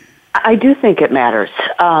 I do think it matters,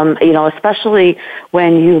 especially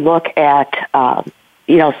when you look at,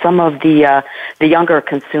 some of the younger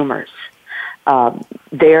consumers.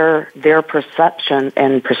 Their perception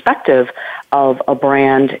and perspective of a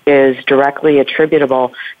brand is directly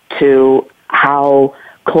attributable to how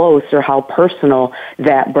close or how personal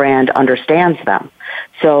that brand understands them.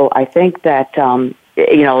 So I think that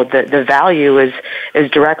the value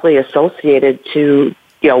is directly associated to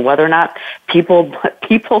whether or not people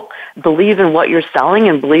believe in what you're selling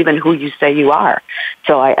and believe in who you say you are.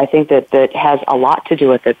 So I think that has a lot to do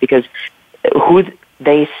with it, because who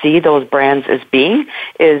they see those brands as being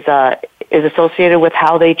is associated with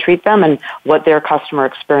how they treat them and what their customer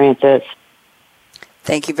experience is.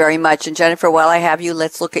 Thank you very much. And Jennifer, while I have you,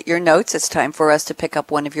 let's look at your notes. It's time for us to pick up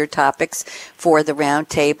one of your topics for the round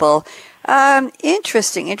table.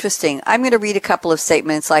 Interesting. I'm going to read a couple of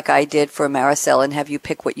statements like I did for Maricel and have you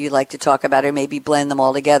pick what you'd like to talk about or maybe blend them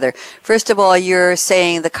all together. First of all, you're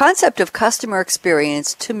saying the concept of customer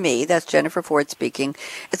experience, to me, that's Jennifer Ford speaking,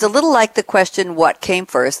 is a little like the question, what came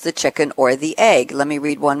first, the chicken or the egg? Let me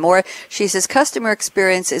read one more. She says customer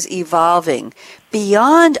experience is evolving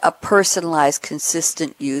beyond a personalized,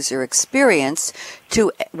 consistent user experience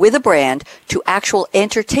with a brand to actual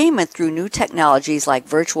entertainment through new technologies like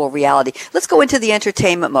virtual reality. Let's go into the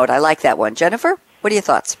entertainment mode. I like that one. Jennifer, what are your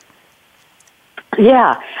thoughts?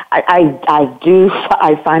 Yeah, I do.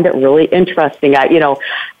 I find it really interesting.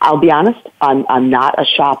 I'll be honest. I'm not a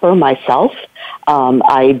shopper myself.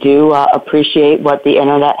 I do appreciate what the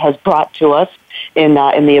internet has brought to us in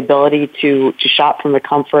the ability to shop from the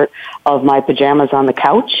comfort of my pajamas on the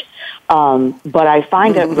couch. But I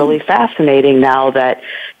find it really fascinating now that,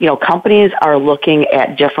 companies are looking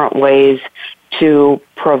at different ways to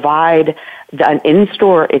provide an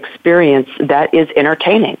in-store experience that is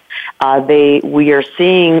entertaining. We are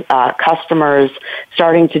seeing customers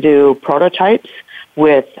starting to do prototypes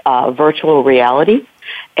with virtual reality.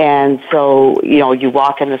 And so, you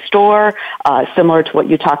walk in the store, similar to what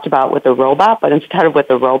you talked about with the robot, but instead of with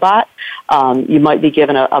the robot, you might be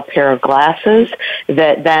given a pair of glasses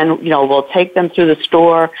that then, will take them through the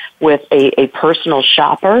store with a personal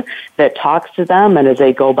shopper that talks to them. And as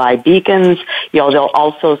they go by beacons, they'll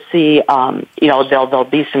also see, there'll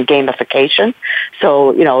be some gamification.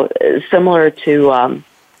 So, similar to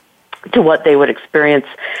what they would experience,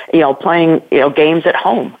 playing, games at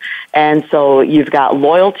home. And so you've got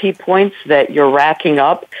loyalty points that you're racking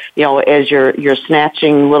up, as you're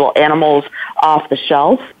snatching little animals off the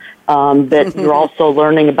shelf. That you're also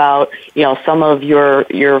learning about, some of your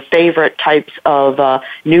favorite types of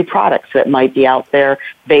new products that might be out there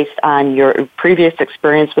based on your previous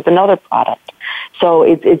experience with another product. So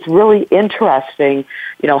it's really interesting,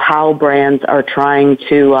 how brands are trying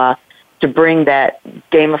to bring that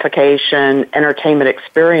gamification, entertainment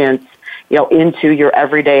experience, into your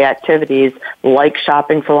everyday activities like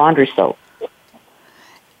shopping for laundry soap.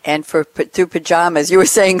 And through pajamas, you were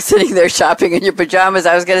saying sitting there shopping in your pajamas.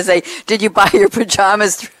 I was going to say, did you buy your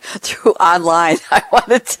pajamas through online? I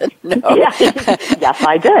wanted to know. Yeah. Yes,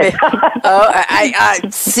 I did. I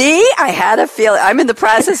see. I had a feeling. I'm in the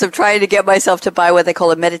process of trying to get myself to buy what they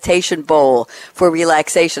call a meditation bowl for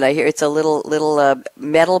relaxation. I hear it's a little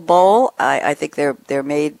metal bowl. I think they're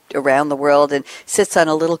made around the world and sits on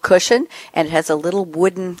a little cushion, and it has a little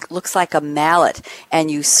wooden, looks like a mallet, and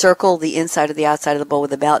you circle the inside of the outside of the bowl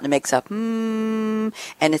with a mallet, and it makes a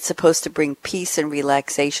and it's supposed to bring peace and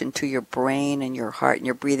relaxation to your brain and your heart and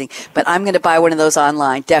your breathing. But I'm going to buy one of those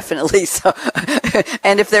online, definitely. So,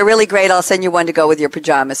 and if they're really great, I'll send you one to go with your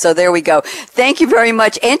pajamas. So there we go. Thank you very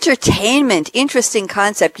much. Entertainment, interesting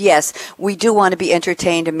concept. Yes, we do want to be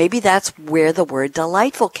entertained, and maybe that's where the word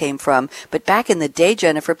delightful came from. But back in the day,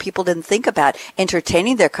 Jennifer, people didn't think about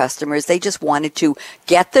entertaining their customers. They just wanted to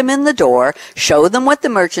get them in the door, show them what the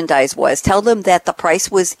merchandise was, tell them that the price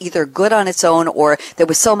was either good on its own or there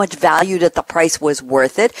was so much value that the price was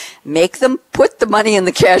worth it, make them put the money in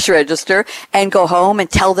the cash register and go home and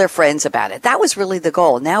tell their friends about it. That was really the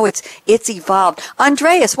goal. Now it's evolved.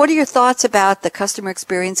 Andreas, what are your thoughts about the customer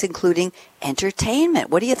experience, including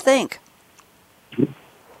entertainment? What do you think?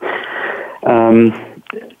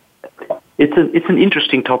 It's an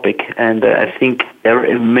interesting topic, and I think there are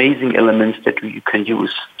amazing elements that you can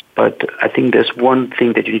use. But I think there's one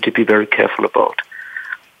thing that you need to be very careful about.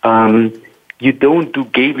 You don't do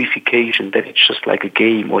gamification that it's just like a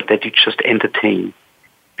game or that you just entertain.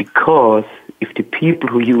 Because if the people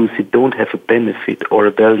who use it don't have a benefit or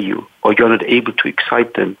a value, or you're not able to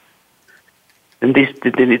excite them, then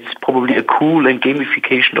it's probably a cool and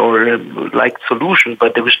gamification or a liked solution,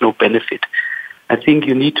 but there is no benefit. I think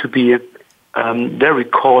you need to be very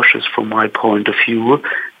cautious from my point of view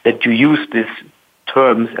that you use these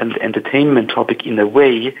terms and the entertainment topic in a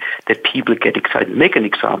way that people get excited. Make an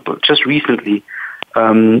example. Just recently,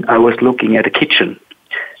 I was looking at a kitchen.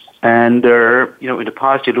 And, in the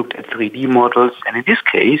past you looked at 3D models, and in this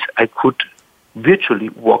case, I could virtually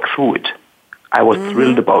walk through it. I was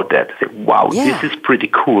thrilled about that. I said, wow, This is pretty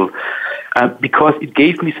cool. Because it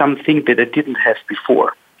gave me something that I didn't have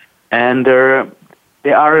before. And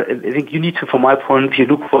I think you need to, from my point of view,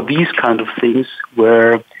 look for these kind of things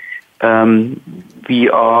where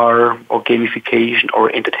VR or gamification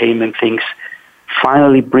or entertainment things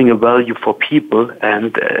finally bring a value for people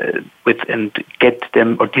and get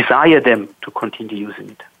them or desire them to continue using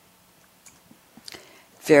it.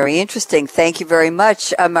 Very interesting. Thank you very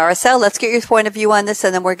much. Maricel, let's get your point of view on this,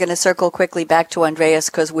 and then we're going to circle quickly back to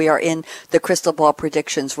Andreas because we are in the crystal ball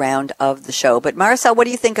predictions round of the show. But Maricel, what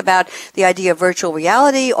do you think about the idea of virtual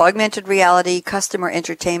reality, augmented reality, customer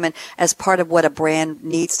entertainment as part of what a brand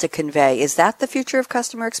needs to convey? Is that the future of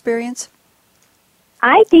customer experience?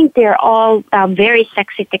 I think they're all very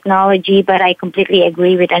sexy technology, but I completely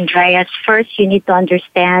agree with Andreas. First, you need to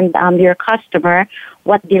understand your customer,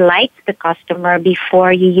 what delights the customer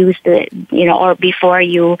before you use or before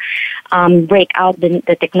you break out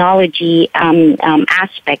the technology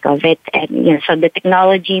aspect of it, and so the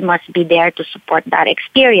technology must be there to support that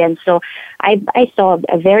experience. So I saw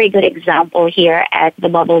a very good example here at the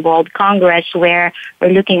Mobile World Congress, where we're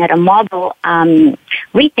looking at a mobile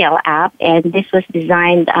retail app, and this was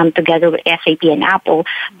designed together with SAP and Apple,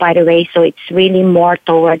 by the way. So it's really more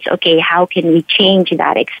towards, okay, how can we change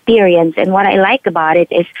that experience? And what I like about it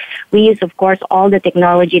is we use, of course, all the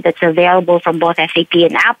technology that's available from both SAP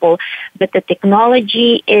and Apple, but the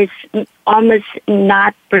technology is almost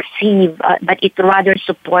not perceived, but it rather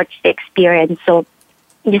supports the experience. So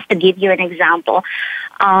just to give you an example,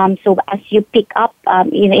 so as you pick up,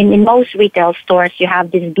 in most retail stores, you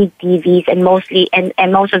have these big TVs, and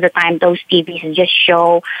most of the time, those TVs just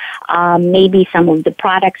show maybe some of the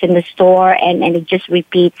products in the store, and it just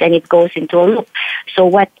repeats and it goes into a loop. So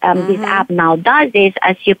what this app now does is,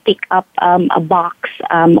 as you pick up a box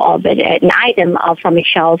of an item from a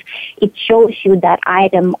shelf, it shows you that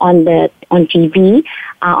item on the TV,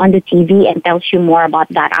 and tells you more about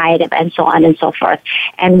that item, and so on and so forth.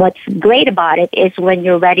 And what's great about it is when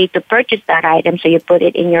you're ready to purchase that item, so you put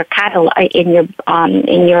it in your catalog, in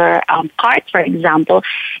your cart, for example,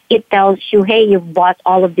 it tells you, hey, you've bought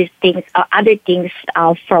all of these things, other things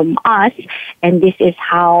from us, and this is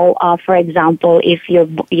how, for example, if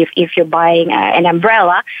you're buying an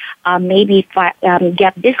umbrella, maybe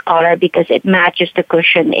get this color because it matches the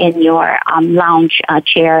cushion in your lounge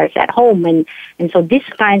chairs at home, and so these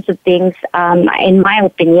kinds of things, in my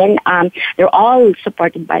opinion, they're all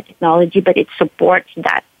supported by technology, but it supports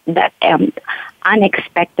that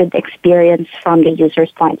unexpected experience from the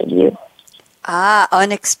user's point of view.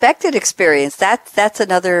 Unexpected experience. That's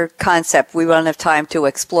another concept we won't have time to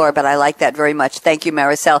explore, but I like that very much. Thank you,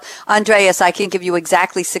 Maricel. Andreas, I can give you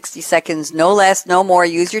exactly 60 seconds, no less, no more.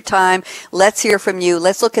 Use your time. Let's hear from you.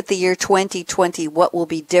 Let's look at the year 2020. What will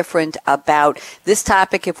be different about this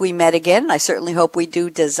topic if we met again? I certainly hope we do.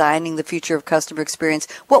 Designing the future of customer experience.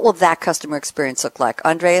 What will that customer experience look like?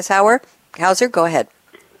 Andreas Hauser, go ahead.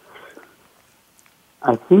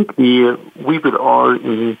 I think we will all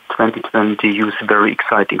in 2020 use very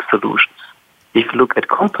exciting solutions. If you look at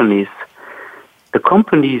companies, the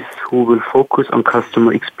companies who will focus on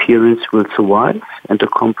customer experience will survive, and the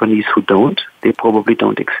companies who don't, they probably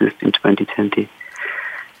don't exist in 2020.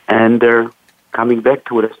 And coming back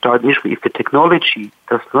to what I started initially, if the technology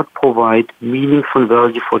does not provide meaningful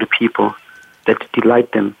value for the people that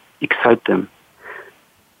delight them, excite them,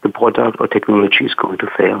 the product or technology is going to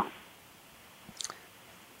fail.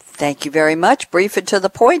 Thank you very much. Brief and to the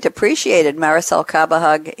point. Appreciated. Maricel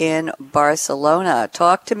Cabahug in Barcelona.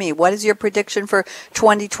 Talk to me. What is your prediction for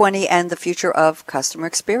 2020 and the future of customer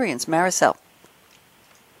experience? Maricel.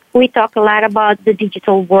 We talk a lot about the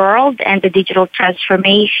digital world and the digital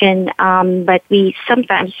transformation, but we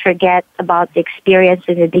sometimes forget about the experience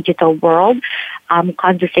in the digital world.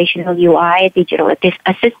 Conversational UI, digital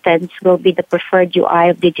assistants will be the preferred UI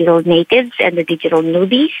of digital natives and the digital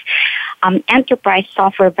newbies. Enterprise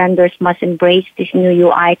software vendors must embrace this new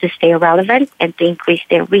UI to stay relevant and to increase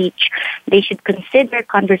their reach. They should consider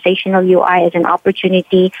conversational UI as an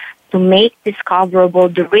opportunity to make discoverable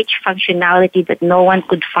the rich functionality that no one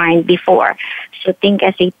could find before. So think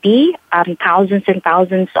SAP, thousands and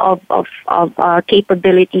thousands of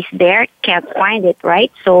capabilities there, can't find it,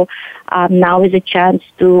 right? So now is a chance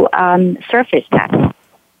to surface that.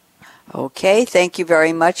 Okay, thank you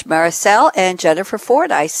very much, Maricel. And Jennifer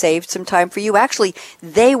Ford, I saved some time for you. Actually,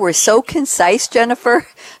 they were so concise, Jennifer,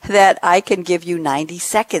 that I can give you 90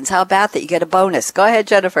 seconds. How about that? You get a bonus. Go ahead,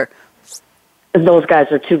 Jennifer. Those guys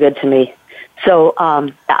are too good to me. So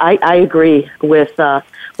I agree with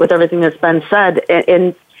everything that's been said.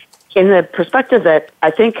 In the perspective that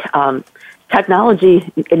I think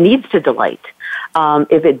technology needs to delight.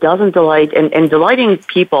 If it doesn't delight, and delighting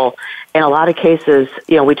people, in a lot of cases,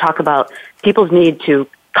 we talk about people's need to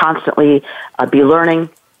constantly be learning.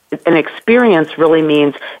 An experience really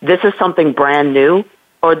means this is something brand new,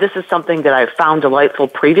 or this is something that I found delightful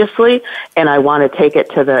previously, and I want to take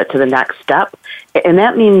it to the next step. And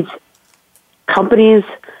that means companies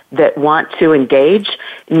that want to engage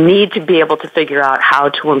need to be able to figure out how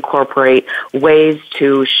to incorporate ways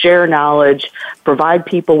to share knowledge, provide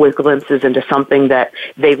people with glimpses into something that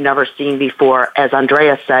they've never seen before, as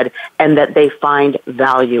Andreas said, and that they find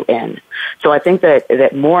value in. So I think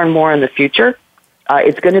that more and more in the future,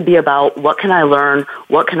 it's going to be about what can I learn,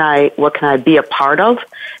 what can I be a part of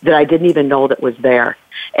that I didn't even know that was there,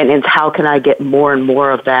 and how can I get more and more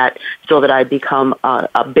of that so that I become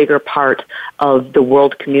a bigger part of the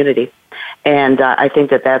world community. And I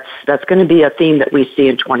think that's going to be a theme that we see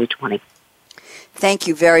in 2020. Thank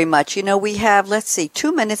you very much. You know, we have,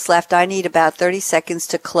 2 minutes left. I need about 30 seconds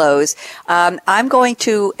to close. I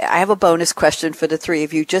have a bonus question for the three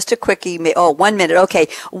of you. Just a quickie. 1 minute. Okay.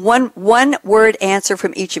 One word answer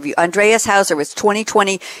from each of you. Andreas Hauser, it's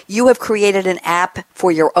 2020. You have created an app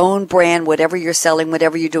for your own brand, whatever you're selling,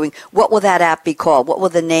 whatever you're doing. What will that app be called? What will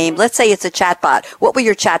the name? Let's say it's a chatbot. What will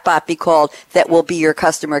your chatbot be called that will be your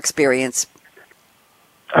customer experience?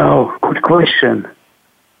 Oh, good question.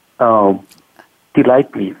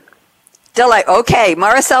 Delight me. Delight. Okay.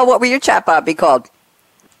 Maricel, what will your chatbot be called?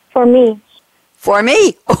 For me. For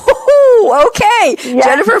me. Ooh, okay. Yes.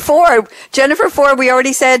 Jennifer Ford, we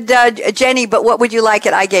already said Jenny, but what would you like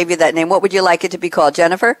it? I gave you that name. What would you like it to be called,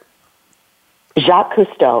 Jennifer? Jacques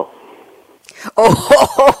Cousteau.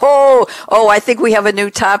 Oh, I think we have a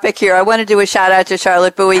new topic here. I want to do a shout out to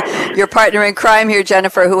Charlotte Bowie, your partner in crime here,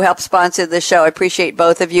 Jennifer, who helped sponsor the show. I appreciate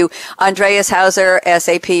both of you. Andreas Hauser,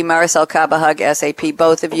 SAP, Maricel Cabahug, SAP,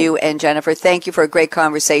 both of you, and Jennifer, thank you for a great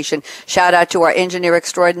conversation. Shout out to our engineer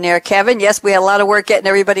extraordinaire, Kevin. Yes, we had a lot of work getting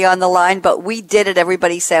everybody on the line, but we did it.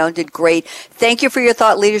 Everybody sounded great. Thank you for your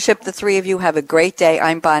thought leadership. The three of you have a great day.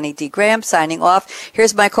 I'm Bonnie D. Graham signing off.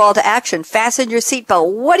 Here's my call to action. Fasten your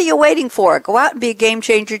seatbelt. What are you waiting for? Go out and be a game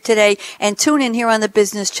changer today and tune in here on the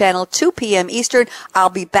Business Channel, 2 p.m. Eastern. I'll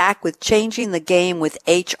be back with Changing the Game with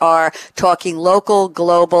HR, talking local,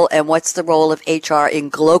 global, and what's the role of HR in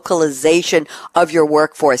globalization of your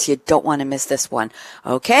workforce. You don't want to miss this one.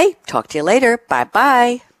 Okay, talk to you later.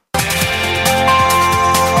 Bye-bye.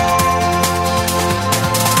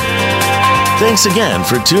 Thanks again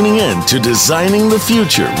for tuning in to Designing the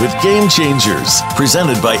Future with Game Changers,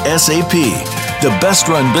 presented by SAP. The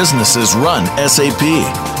best-run businesses run SAP.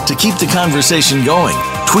 To keep the conversation going,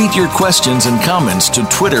 tweet your questions and comments to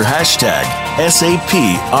Twitter hashtag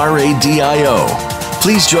 #SAPRADIO.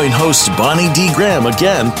 Please join host Bonnie D. Graham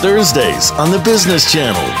again Thursdays on the Business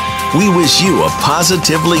Channel. We wish you a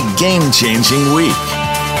positively game-changing week.